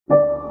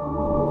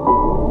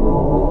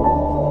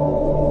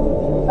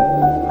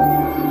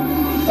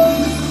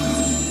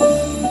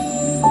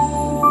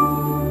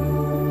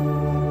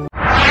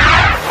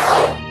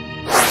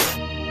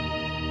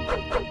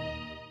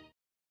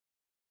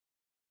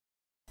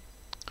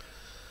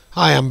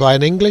Hi, I'm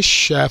Brian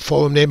English,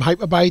 forum name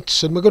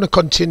Hyperbytes, and we're going to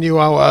continue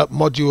our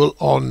module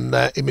on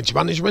image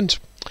management.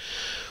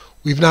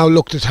 We've now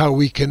looked at how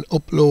we can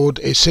upload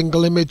a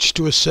single image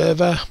to a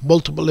server,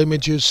 multiple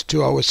images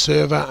to our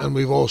server, and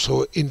we've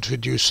also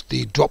introduced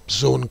the drop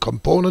zone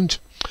component.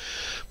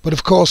 But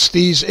of course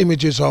these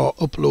images are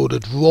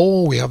uploaded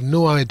raw. We have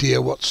no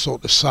idea what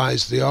sort of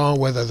size they are,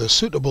 whether they're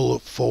suitable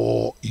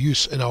for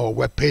use in our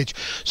web page.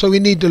 So we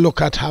need to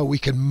look at how we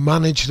can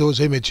manage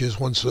those images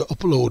once they're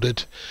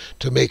uploaded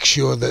to make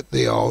sure that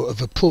they are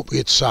of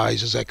appropriate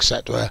sizes,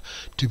 etc.,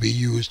 to be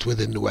used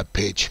within the web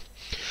page.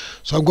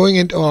 So I'm going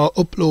into our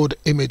upload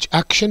image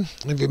action,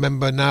 and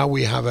remember now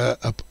we have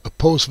a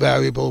post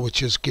variable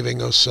which is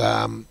giving us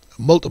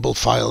multiple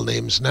file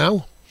names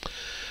now.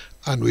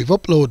 And we've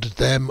uploaded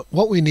them.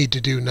 What we need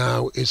to do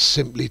now is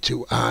simply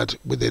to add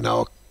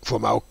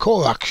from our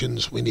core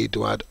actions, we need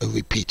to add a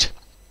repeat.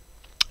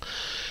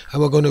 And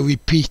we're going to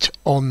repeat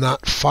on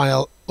that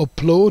file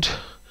upload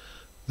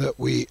that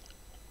we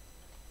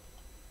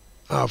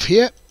have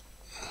here.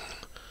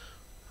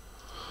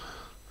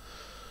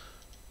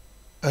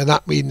 And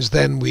that means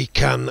then we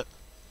can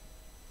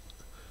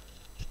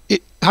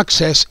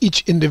access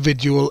each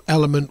individual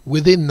element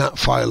within that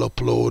file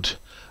upload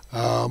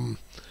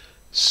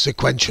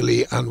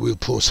sequentially, and we'll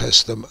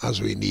process them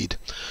as we need.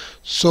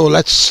 So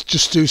let's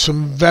just do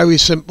some very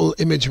simple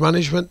image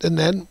management, and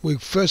then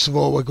first of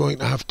all we're going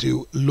to have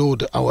to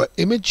load our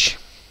image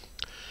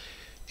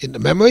into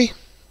memory.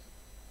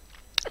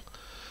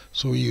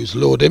 So we use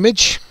load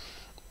image,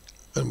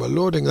 and we're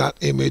loading that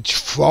image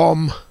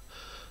from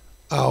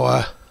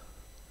our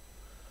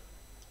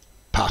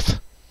path.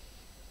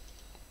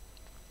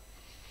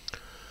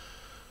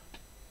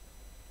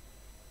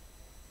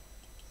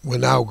 We're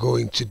now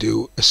going to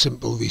do a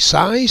simple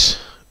resize.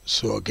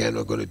 So again,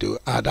 we're going to do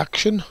add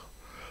action.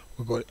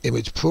 We're going to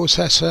image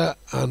processor,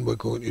 and we're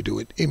going to do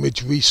an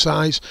image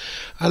resize.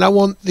 And I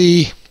want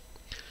the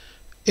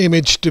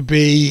image to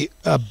be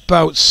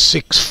about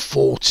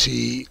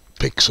 640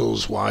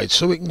 pixels wide.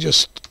 So we can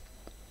just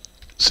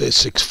say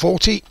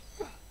 640.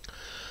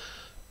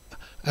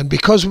 And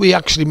because we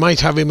actually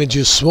might have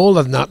images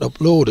smaller than that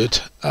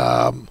uploaded,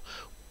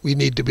 we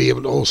need to be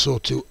able also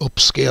to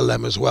upscale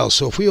them as well.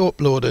 So if we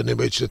upload an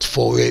image that's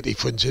 480,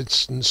 for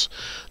instance,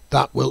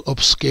 that will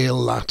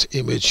upscale that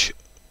image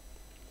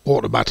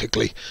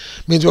automatically.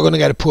 It means we're going to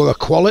get a poorer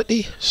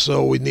quality,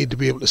 so we need to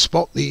be able to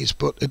spot these.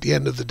 But at the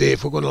end of the day,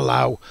 if we're going to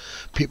allow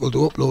people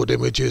to upload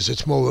images,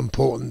 it's more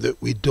important that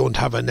we don't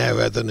have an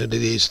error than it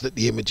is that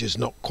the image is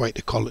not quite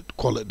the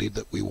quality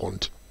that we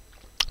want.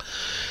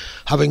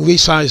 Having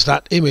resized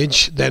that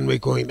image, then we're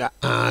going to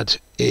add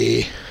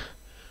a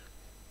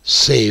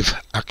save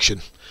action.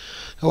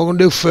 Now what I'm going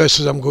to do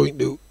first is I'm going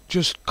to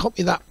just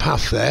copy that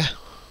path there,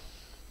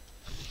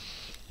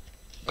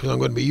 because I'm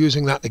going to be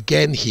using that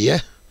again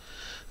here.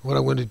 What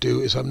I'm going to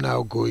do is I'm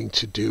now going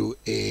to do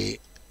a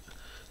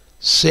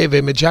save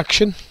image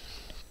action,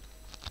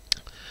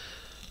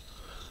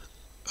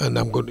 and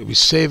I'm going to be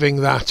saving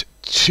that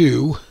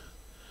to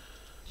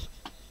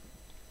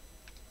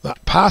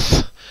that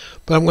path.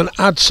 But I'm going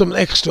to add something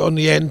extra on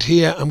the end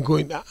here. I'm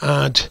going to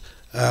add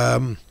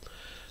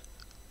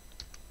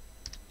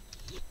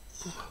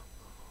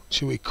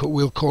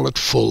we'll call it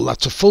full.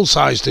 That's a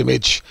full-sized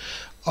image,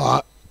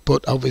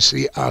 but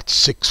obviously at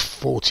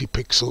 640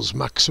 pixels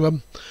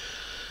maximum.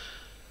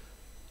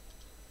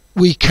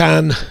 We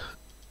can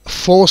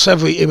force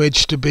every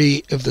image to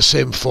be of the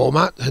same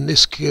format, and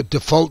this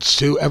defaults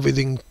to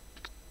everything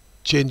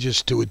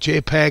changes to a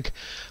JPEG.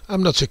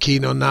 I'm not so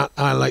keen on that.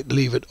 I like to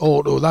leave it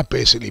auto. That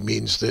basically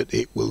means that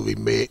it will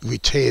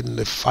retain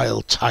the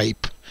file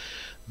type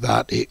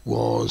that it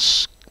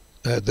was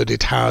that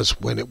it has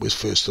when it was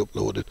first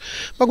uploaded.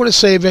 I'm going to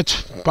save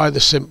it by the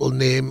simple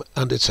name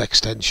and its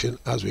extension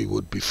as we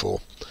would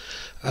before,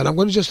 and I'm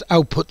going to just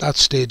output that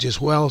stage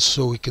as well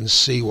so we can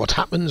see what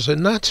happens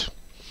in that.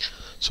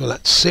 So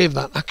let's save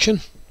that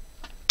action.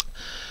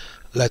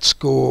 Let's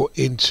go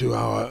into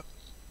our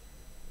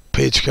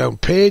page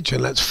count page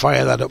and let's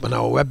fire that up in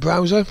our web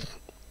browser.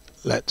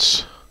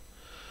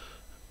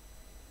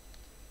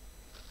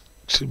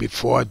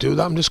 Before I do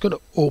that, I'm just going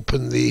to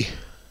open the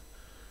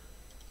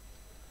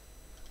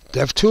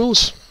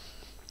DevTools.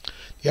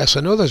 Yes, I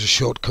know there's a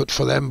shortcut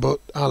for them, but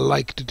I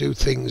like to do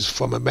things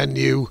from a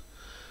menu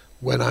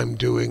when I'm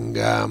doing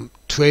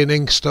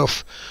training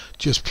stuff,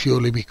 just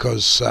purely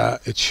because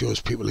it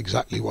shows people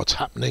exactly what's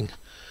happening.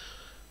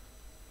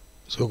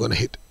 So we're going to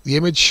hit the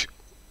image.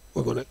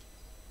 We're going to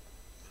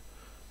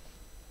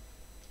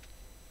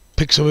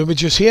pick some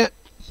images here.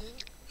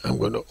 I'm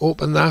going to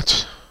open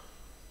that,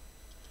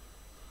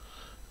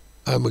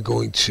 and we're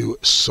going to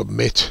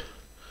submit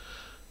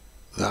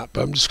that.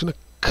 But I'm just going to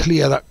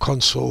clear that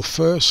console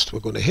first. We're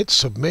going to hit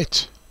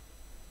submit.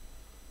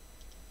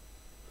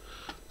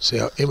 See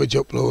our image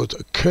upload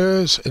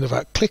occurs, and if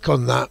I click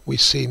on that, we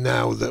see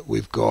now that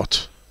we've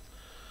got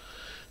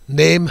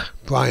name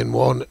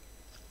Brian1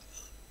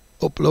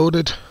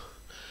 uploaded,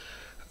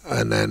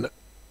 and then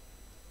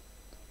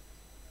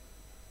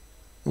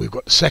we've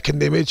got the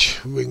second image,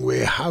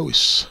 Ringway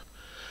House,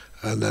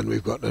 and then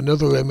we've got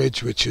another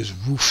image which is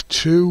roof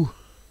 2,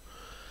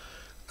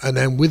 and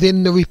then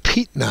within the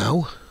repeat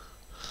now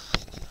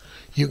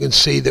you can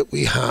see that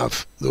we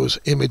have those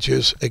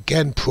images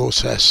again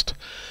processed,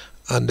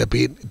 and they're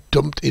being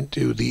dumped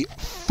into the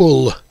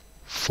full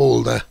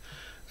folder,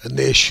 and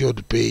they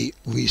should be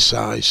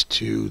resized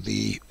to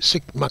the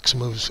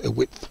maximum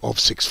width of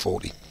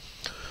 640.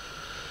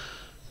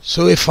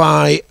 So if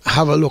I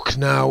have a look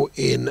now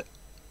in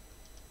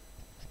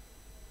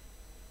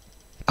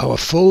our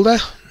folder,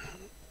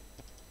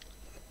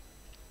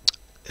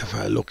 if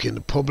I look in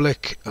the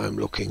public, I'm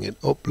looking in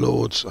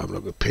uploads, I'm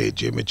looking at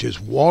page images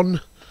 1,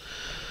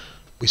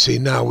 we see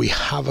now we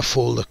have a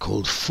folder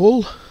called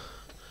full,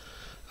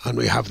 and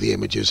we have the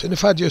images. And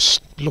if I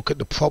just look at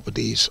the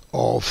properties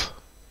of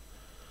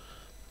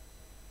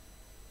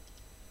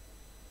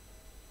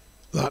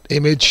that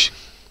image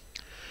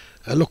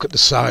and look at the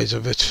size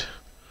of it,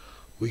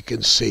 we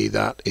can see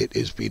that it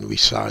is being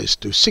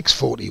resized to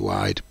 640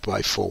 wide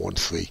by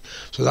 413.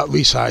 So that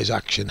resize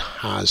action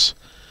has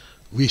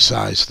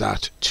resized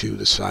that to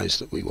the size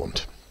that we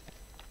want.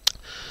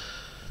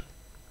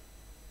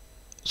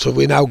 So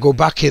we now go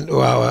back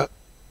into our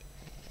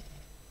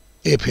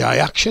API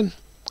action.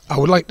 I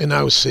would like to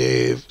now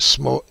save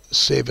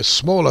a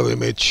smaller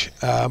image,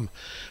 and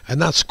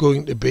that's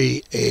going to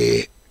be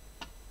a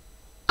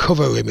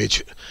cover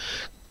image.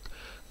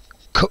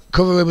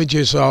 Cover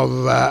images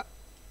are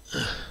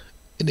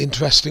an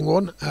interesting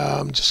one.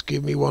 Just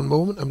give me one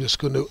moment. I'm just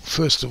going to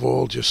first of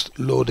all just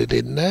load it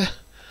in there.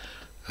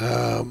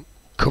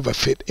 Cover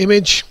fit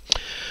image.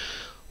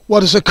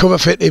 What is a cover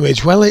fit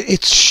image? Well,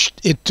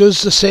 it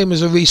does the same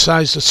as a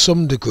resize to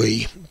some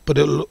degree, but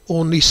it'll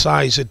only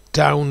size it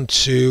down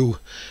to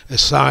a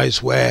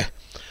size where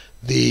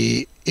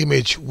the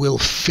image will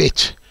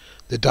fit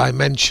the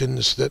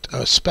dimensions that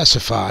are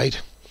specified,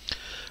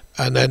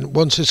 and then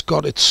once it's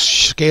got it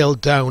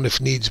scaled down, if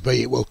needs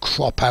be, it will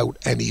crop out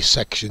any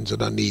sections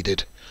that are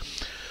needed.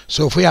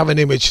 So if we have an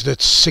image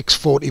that's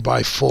 640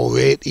 by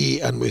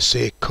 480 and we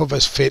say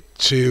covers fit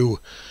to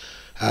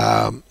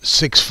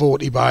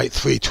 640 by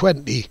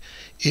 320,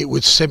 it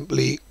would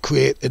simply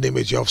create an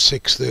image of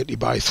 630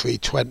 by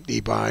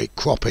 320 by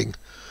cropping.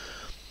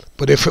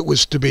 But if it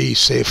was to be,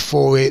 say,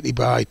 480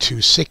 by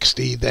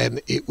 260, then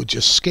it would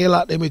just scale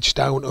that image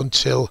down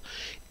until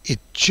it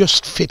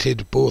just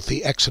fitted both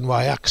the X and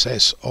Y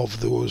axis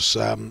of those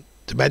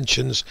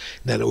dimensions,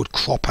 and then it would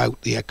crop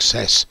out the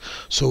excess.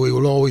 So we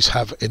will always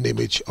have an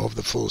image of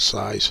the full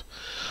size.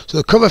 So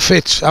the cover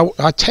fits,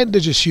 I tend to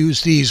just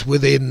use these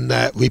within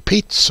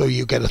repeats, so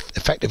you get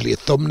effectively a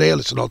thumbnail.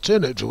 It's an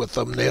alternative to a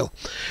thumbnail,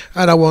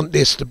 and I want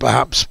this to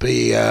perhaps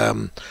be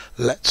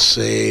let's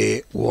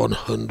say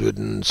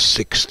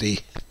 160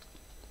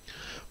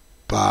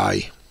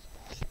 by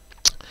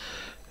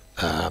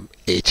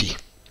 80,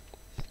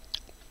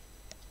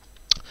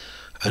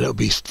 and it'll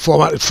be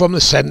formatted from the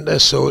center,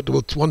 so it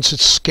will, once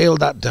it's scaled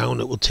that down,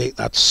 it will take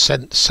that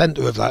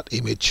center of that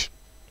image,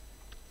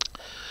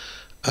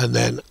 and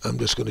then I'm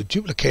just going to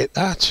duplicate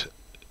that.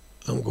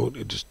 I'm going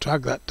to just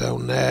drag that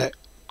down there,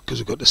 because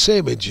we've got the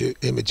same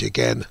image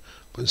again,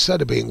 but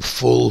instead of being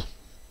full,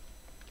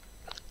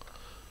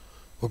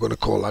 we're going to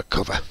call that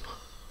cover.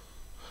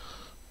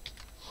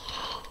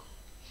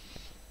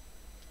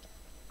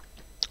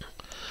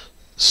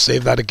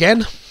 Save that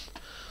again.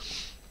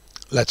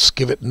 Let's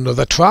give it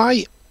another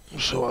try.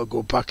 So I'll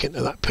go back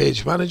into that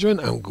page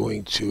management. I'm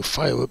going to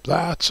fire up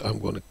that. I'm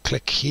going to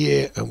click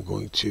here. I'm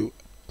going to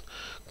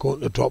go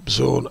into drop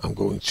zone. I'm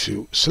going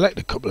to select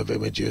a couple of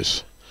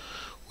images.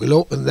 We'll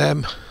open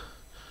them,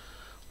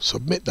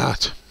 submit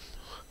that,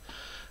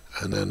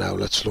 and then now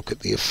let's look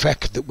at the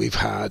effect that we've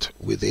had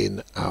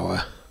within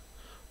our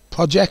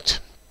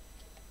project.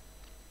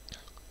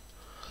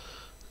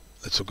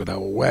 Let's look at our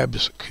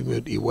webs,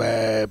 community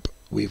web.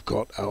 We've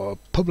got our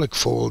public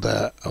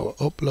folder, our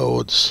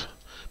uploads,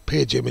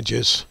 page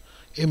images,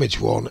 image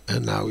 1,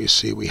 and now you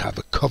see we have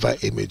a cover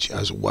image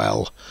as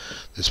well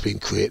that's been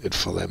created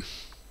for them.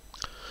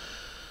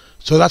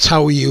 So that's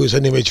how we use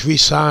an image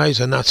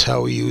resize, and that's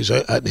how we use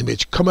an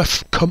image cover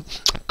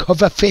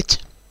fit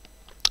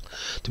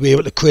to be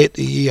able to create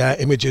the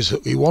images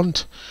that we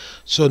want.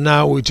 So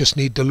now we just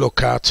need to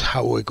look at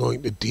how we're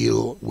going to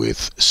deal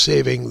with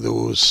saving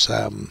those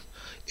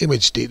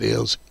image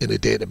details in a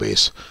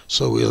database.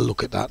 So we'll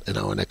look at that in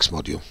our next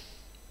module.